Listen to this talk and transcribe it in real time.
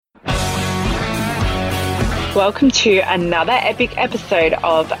Welcome to another epic episode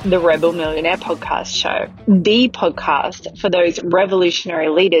of the Rebel Millionaire Podcast Show, the podcast for those revolutionary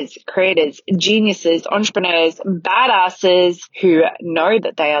leaders, creators, geniuses, entrepreneurs, badasses who know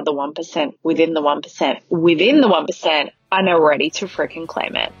that they are the 1% within the 1% and are ready to freaking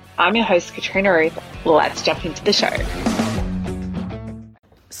claim it. I'm your host, Katrina Ruth. Let's jump into the show.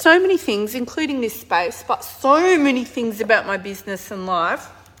 So many things, including this space, but so many things about my business and life.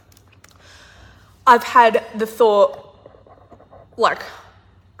 I've had the thought, like,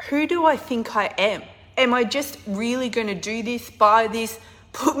 who do I think I am? Am I just really going to do this, buy this,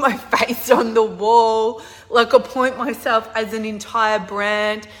 put my face on the wall, like appoint myself as an entire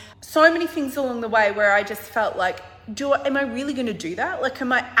brand? So many things along the way where I just felt like, am I really going to do that? Like,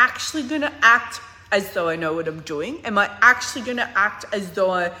 am I actually going to act as though I know what I'm doing? Am I actually going to act as though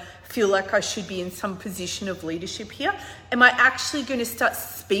I feel like I should be in some position of leadership here? Am I actually going to start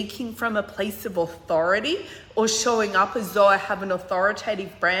speaking from a place of authority, or showing up as though I have an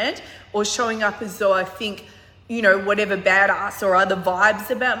authoritative brand, or showing up as though I think, whatever badass or other vibes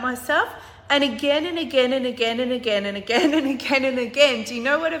about myself? And again and again and again and again and again and again and again, do you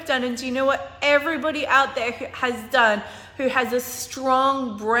know what I've done? And do you know what everybody out there has done who has a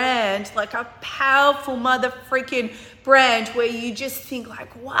strong brand, like a powerful mother freaking brand, where you just think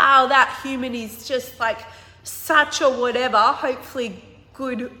like, wow, that human is just like such a whatever, hopefully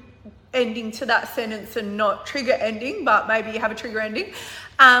good ending to that sentence and not trigger ending, but maybe you have a trigger ending.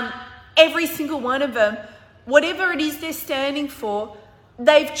 Every single one of them, whatever it is they're standing for,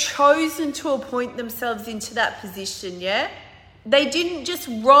 they've chosen to appoint themselves into that position, yeah? They didn't just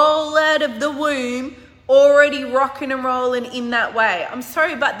roll out of the womb already rocking and rolling in that way. I'm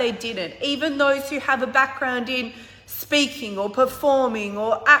sorry, but they didn't. Even those who have a background in speaking or performing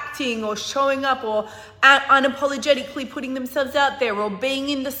or acting or showing up or unapologetically putting themselves out there or being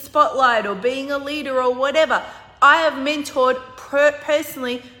in the spotlight or being a leader or whatever. I have mentored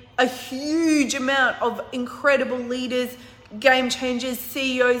personally a huge amount of incredible leaders, game changers,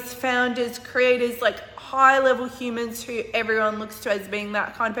 CEOs, founders, creators, like high level humans who everyone looks to as being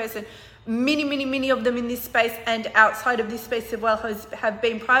that kind of person. Many of them in this space and outside of this space as well have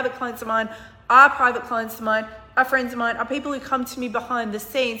been private clients of mine, are private clients of mine, are friends of mine, are people who come to me behind the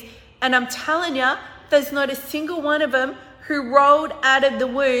scenes. And I'm telling you, there's not a single one of them who rolled out of the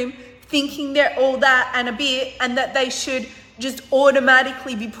womb thinking they're all that and a bit, and that they should just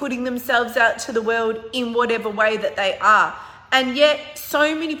automatically be putting themselves out to the world in whatever way that they are. And yet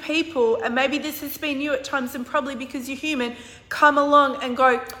so many people, and maybe this has been you at times and probably because you're human, come along and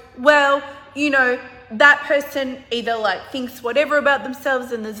go, well, that person either like thinks whatever about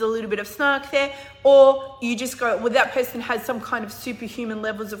themselves and there's a little bit of snark there, or you just go, well, that person has some kind of superhuman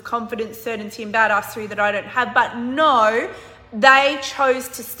levels of confidence, certainty and badassery that I don't have. But no, they chose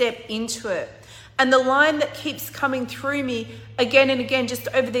to step into it. And the line that keeps coming through me again and again just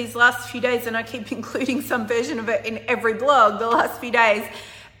over these last few days, and I keep including some version of it in every blog the last few days,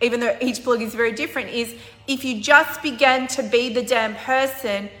 even though each blog is very different, is if you just began to be the damn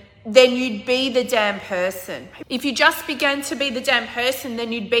person, then you'd be the damn person. If you just began to be the damn person,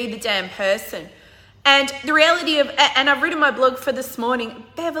 then you'd be the damn person. And the reality of, and I've written my blog for this morning,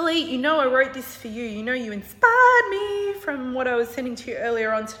 Beverly, I wrote this for you. You inspired me from what I was sending to you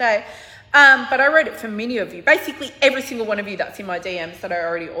earlier on today. But I wrote it for many of you. Basically, every single one of you that's in my DMs that I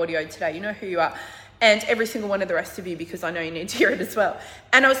already audioed today, you know who you are. And every single one of the rest of you, because I know you need to hear it as well.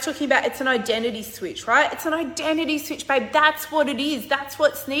 And I was talking about it's an identity switch, right? It's an identity switch, babe. That's what it is. That's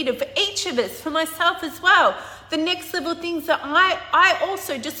what's needed for each of us, for myself as well. The next level things that I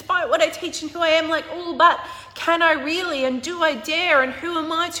also, despite what I teach and who I am, like, oh, but can I really? And do I dare? And who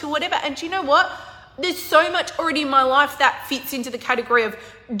am I to whatever? And do you know what? There's so much already in my life that fits into the category of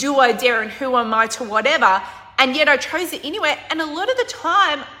do I dare and who am I to whatever. And yet I chose it anyway. And a lot of the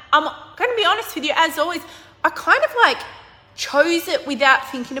time, I'm going to be honest with you, as always, I kind of like chose it without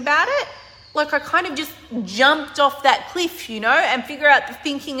thinking about it. Like I kind of just jumped off that cliff, and figure out the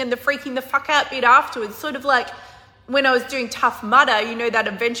thinking and the freaking the fuck out bit afterwards. Sort of like when I was doing Tough Mudder, that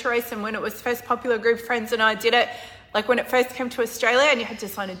adventure race, and when it was first popular, group friends and I did it, like when it first came to Australia and you had to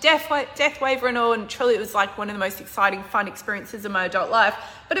sign a death waiver and all, and truly it was like one of the most exciting, fun experiences of my adult life.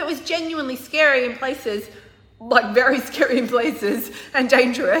 But it was genuinely scary in places, like very scary in places and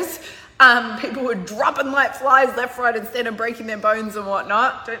dangerous. People were dropping like flies left, right and center, breaking their bones and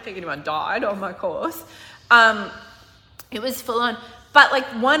whatnot. Don't think anyone died on my course. It was full on. But like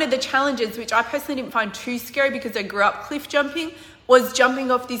one of the challenges, which I personally didn't find too scary because I grew up cliff jumping, was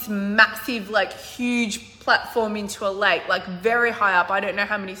jumping off this massive, like huge platform into a lake, like very high up. I don't know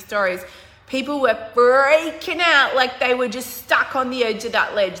how many stories. People were freaking out like they were just stuck on the edge of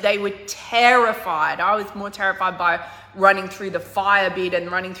that ledge. They were terrified. I was more terrified by running through the fire bit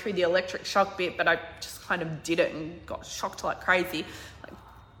and running through the electric shock bit, but I just kind of did it and got shocked like crazy, like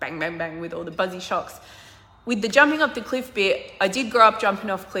bang, bang, bang with all the buzzy shocks. With the jumping off the cliff bit, I did grow up jumping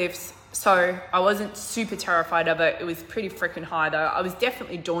off cliffs, so I wasn't super terrified of it. It was pretty freaking high though. I was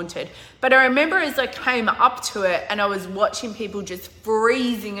definitely daunted. But I remember as I came up to it and I was watching people just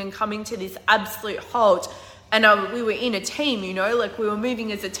freezing and coming to this absolute halt, and we were in a team, you know, like we were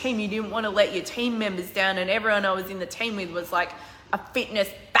moving as a team. You didn't want to let your team members down, and everyone I was in the team with was like a fitness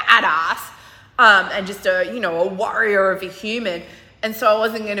badass and just a, you know, a warrior of a human. And so I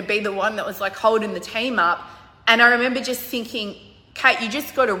wasn't going to be the one that was like holding the team up. And I remember just thinking, Kat, you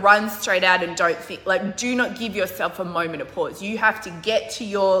just got to run straight out and don't think, like, do not give yourself a moment of pause. You have to get to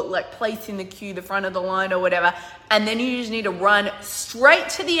your like place in the queue, the front of the line or whatever. And then you just need to run straight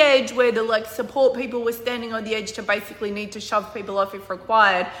to the edge where the like support people were standing on the edge to basically need to shove people off if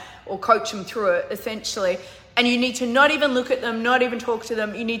required or coach them through it essentially. And you need to not even look at them, not even talk to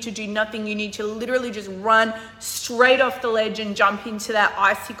them. You need to do nothing. You need to literally just run straight off the ledge and jump into that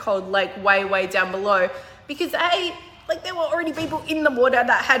icy cold lake way, way down below. Because like there were already people in the water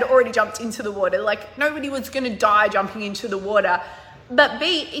that had already jumped into the water. Like nobody was going to die jumping into the water. But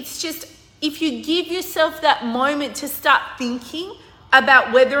B, it's just, if you give yourself that moment to start thinking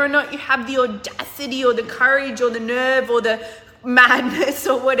about whether or not you have the audacity or the courage or the nerve or the madness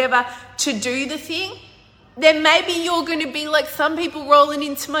or whatever to do the thing, then maybe you're going to be like some people rolling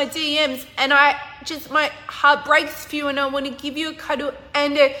into my DMs and my heart breaks for you and I want to give you a cuddle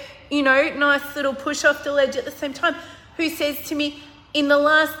and a, you know, nice little push off the ledge at the same time, who says to me, in the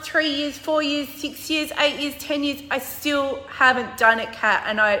last 3 years, 4 years, 6 years, 8 years, 10 years, I still haven't done it, Kat,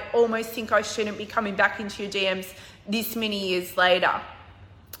 and I almost think I shouldn't be coming back into your DMs this many years later.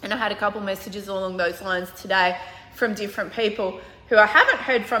 And I had a couple messages along those lines today from different people who I haven't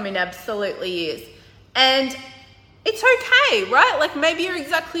heard from in absolutely years. And it's okay, right? Like maybe you're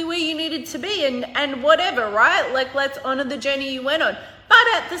exactly where you needed to be and whatever, right? Like let's honor the journey you went on. But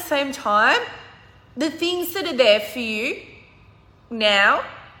at the same time, the things that are there for you now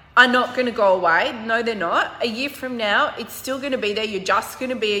are not going to go away. No, they're not. A year from now, it's still going to be there. You're just going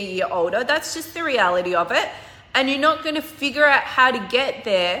to be a year older. That's just the reality of it. And you're not going to figure out how to get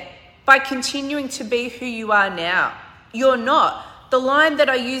there by continuing to be who you are now. You're not. The line that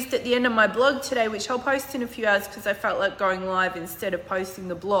I used at the end of my blog today, which I'll post in a few hours because I felt like going live instead of posting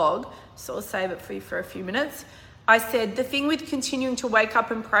the blog, so I'll save it for you for a few minutes. I said, the thing with continuing to wake up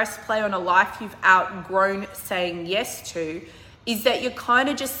and press play on a life you've outgrown saying yes to is that you're kind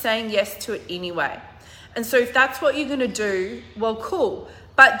of just saying yes to it anyway. And so if that's what you're going to do, well, cool.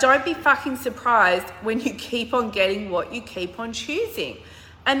 But don't be fucking surprised when you keep on getting what you keep on choosing.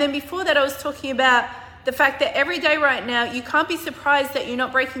 And then before that, I was talking about the fact that every day right now, you can't be surprised that you're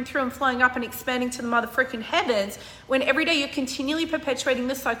not breaking through and flying up and expanding to the mother freaking heavens when every day you're continually perpetuating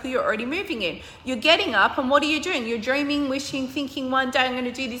the cycle you're already moving in. You're getting up and what are you doing? You're dreaming, wishing, thinking one day I'm going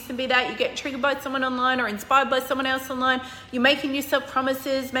to do this and be that. You get triggered by someone online or inspired by someone else online. You're making yourself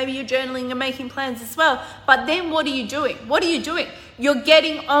promises. Maybe you're journaling and making plans as well. But then what are you doing? What are you doing? You're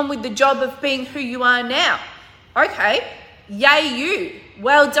getting on with the job of being who you are now. Okay, yay you.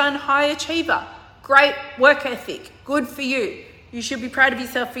 Well done, high achiever. Great work ethic. Good for you. You should be proud of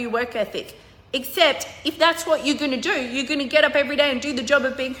yourself for your work ethic. Except if that's what you're going to do, you're going to get up every day and do the job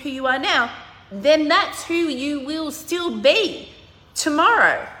of being who you are now, then that's who you will still be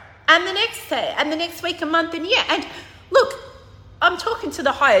tomorrow and the next day and the next week, a month and year. And look, I'm talking to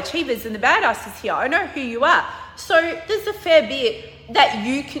the high achievers and the badasses here. I know who you are. So there's a fair bet that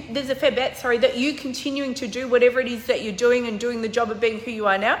you continuing to do whatever it is that you're doing and doing the job of being who you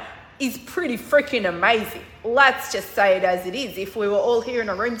are now is pretty freaking amazing. Let's just say it as it is. If we were all here in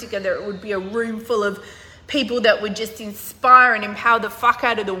a room together, it would be a room full of people that would just inspire and empower the fuck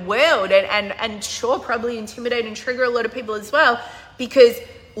out of the world and sure, probably intimidate and trigger a lot of people as well, because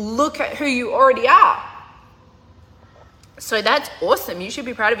look at who you already are. So that's awesome. You should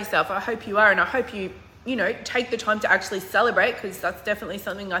be proud of yourself. I hope you are, and I hope you take the time to actually celebrate, because that's definitely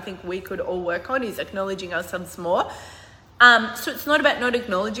something I think we could all work on, is acknowledging ourselves more. So it's not about not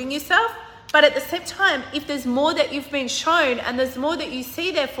acknowledging yourself, but at the same time, if there's more that you've been shown and there's more that you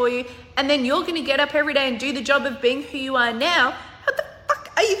see there for you, and then you're going to get up every day and do the job of being who you are now, how the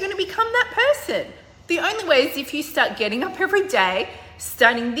fuck are you going to become that person? The only way is if you start getting up every day,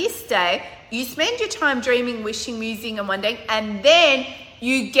 starting this day, you spend your time dreaming, wishing, musing and wondering, and then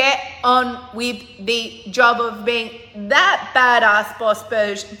you get on with the job of being that badass boss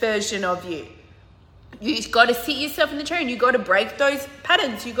version of you. You got to sit yourself in the chair and you got to break those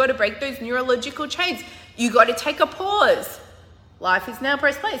patterns. You got to break those neurological chains. You got to take a pause. Life is now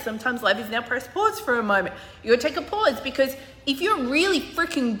press play. Sometimes life is now press pause for a moment. You got to take a pause, because if you're really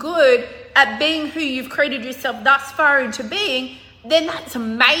freaking good at being who you've created yourself thus far into being, then that's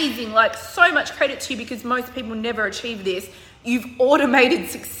amazing. Like, so much credit to you, because most people never achieve this. You've automated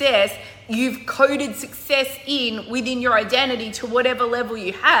success. You've coded success within your identity to whatever level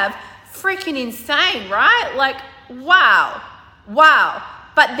you have. Freaking insane, right? Like, wow.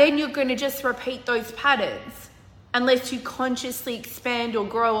 But then you're going to just repeat those patterns unless you consciously expand or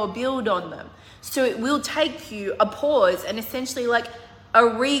grow or build on them. So it will take you a pause and essentially like a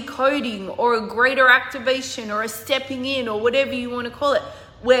recoding or a greater activation or a stepping in or whatever you want to call it,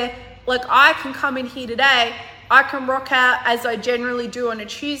 where like I can come in here today, I can rock out, as I generally do on a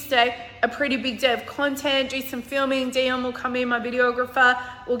Tuesday, a pretty big day of content, do some filming. Dion will come in, my videographer.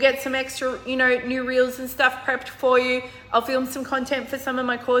 We'll get some extra, new reels and stuff prepped for you. I'll film some content for some of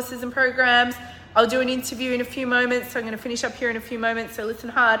my courses and programs. I'll do an interview in a few moments. So I'm going to finish up here in a few moments. So listen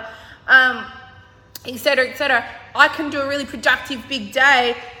hard, etc., etc. I can do a really productive big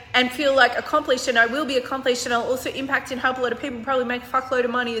day and feel like accomplished, and I will be accomplished, and I'll also impact and help a lot of people, probably make a fuckload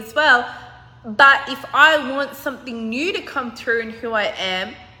of money as well. But if I want something new to come through in who I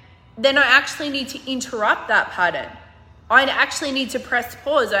am, then I actually need to interrupt that pattern. I actually need to press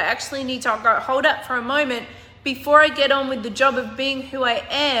pause. I actually need to go hold up for a moment before I get on with the job of being who I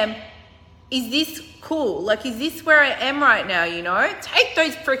am. Is this cool? Like, is this where I am right now, Take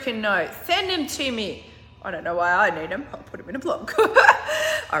those freaking notes. Send them to me. I don't know why I need them. I'll put them in a blog.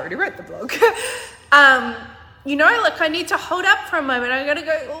 I already wrote the blog. I need to hold up for a moment. I got to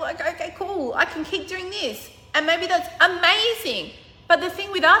go, okay, cool. I can keep doing this. And maybe that's amazing. But the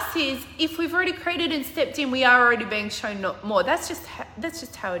thing with us is, if we've already created and stepped in, we are already being shown more. That's just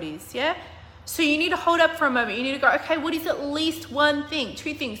how it is, yeah? So you need to hold up for a moment. You need to go, okay, what is at least one thing,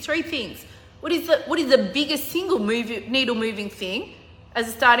 two things, three things? What is the biggest single needle moving thing as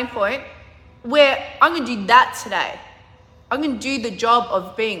a starting point, where I'm going to do that today? I'm going to do the job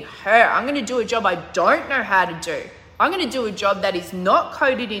of being her. I'm going to do a job I don't know how to do. I'm going to do a job that is not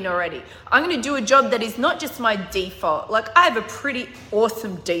coded in already. I'm going to do a job that is not just my default. Like, I have a pretty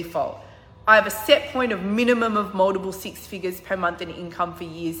awesome default. I have a set point of minimum of multiple six figures per month in income for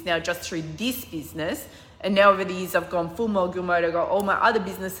years now, just through this business. And now over the years, I've gone full mogul mode. I've got all my other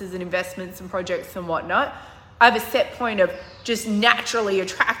businesses and investments and projects and whatnot. I have a set point of just naturally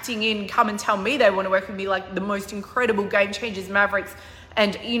attracting in, come and tell me they want to work with me, like the most incredible game changers, mavericks,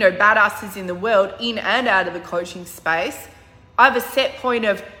 and, badasses in the world, in and out of the coaching space. I have a set point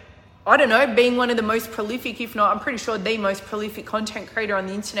of, being one of the most prolific, if not, I'm pretty sure the most prolific content creator on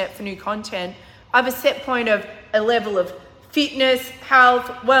the internet for new content. I have a set point of a level of fitness, health,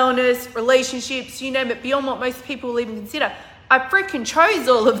 wellness, relationships, you name it, beyond what most people will even consider. I freaking chose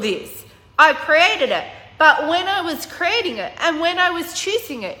all of this. I created it. But when I was creating it and when I was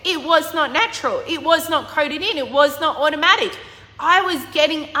choosing it, it was not natural. It was not coded in. It was not automatic. I was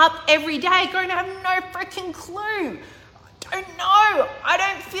getting up every day going, I have no freaking clue. I don't know. I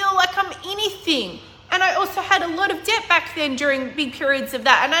don't feel like I'm anything. And I also had a lot of debt back then during big periods of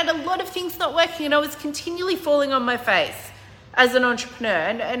that. And I had a lot of things not working, and I was continually falling on my face as an entrepreneur.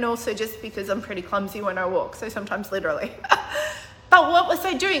 And also just because I'm pretty clumsy when I walk. So sometimes literally. But what was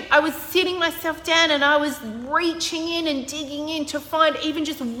I doing? I was sitting myself down and I was reaching in and digging in to find even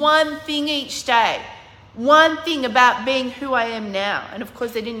just one thing each day. One thing about being who I am now. And of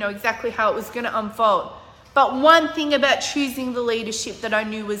course, I didn't know exactly how it was going to unfold. But one thing about choosing the leadership that I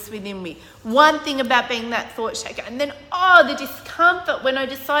knew was within me. One thing about being that thought shaker. And then, the discomfort when I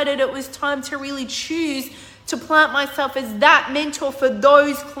decided it was time to really choose to plant myself as that mentor for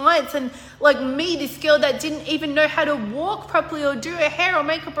those clients. And like me, this girl that didn't even know how to walk properly or do her hair or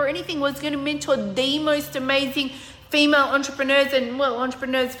makeup or anything, was going to mentor the most amazing female entrepreneurs, and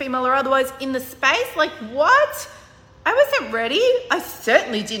entrepreneurs, female or otherwise, in the space. Like, what? I wasn't ready. I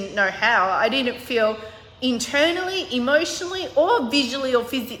certainly didn't know how. I didn't feel internally, emotionally, or visually or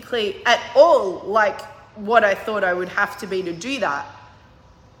physically at all like what I thought I would have to be to do that.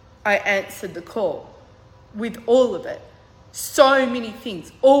 I answered the call with all of it. So many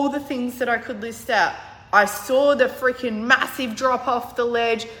things, all the things that I could list out. I saw the freaking massive drop off the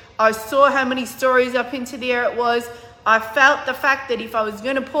ledge. I saw how many stories up into the air it was. I felt the fact that if I was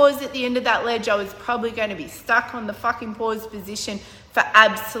going to pause at the end of that ledge, I was probably going to be stuck on the fucking pause position for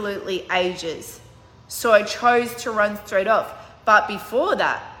absolutely ages. So I chose to run straight off. But before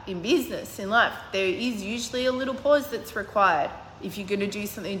that, in business, in life, there is usually a little pause that's required. If you're going to do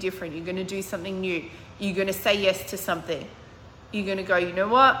something different, you're going to do something new, you're going to say yes to something. You're going to go, you know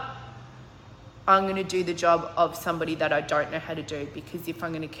what? I'm going to do the job of somebody that I don't know how to do. Because if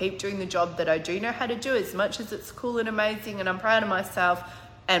I'm going to keep doing the job that I do know how to do, as much as it's cool and amazing and I'm proud of myself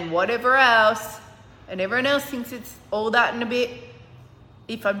and whatever else, and everyone else thinks it's all that and a bit,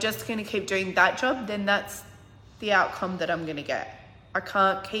 if I'm just going to keep doing that job, then that's the outcome that I'm going to get. I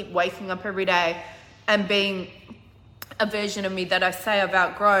can't keep waking up every day and being a version of me that I say I've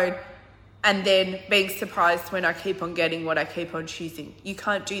outgrown and then being surprised when I keep on getting what I keep on choosing. You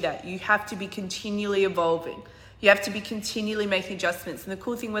can't do that. You have to be continually evolving. You have to be continually making adjustments. And the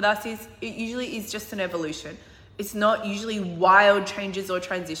cool thing with us is it usually is just an evolution. It's not usually wild changes or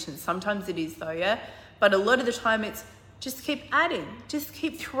transitions. Sometimes it is though, yeah? But a lot of the time it's just keep adding. Just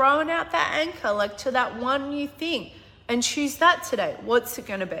keep throwing out that anchor, like to that one new thing, and choose that today. What's it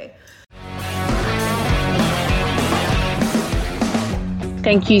going to be?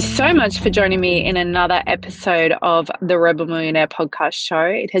 Thank you so much for joining me in another episode of the Rebel Millionaire podcast show.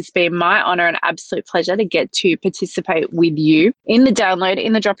 It has been my honor and absolute pleasure to get to participate with you in the download,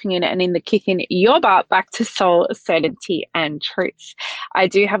 in the dropping in, and in the kicking your butt back to soul, certainty, and truth. I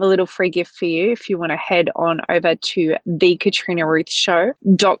do have a little free gift for you if you want to head on over to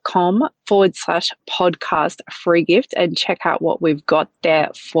thekatrinaruthshow.com/podcast free gift and check out what we've got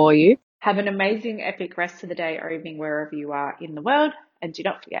there for you. Have an amazing, epic rest of the day or evening wherever you are in the world. And do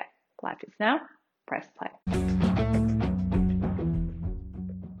not forget, life is now. Press play.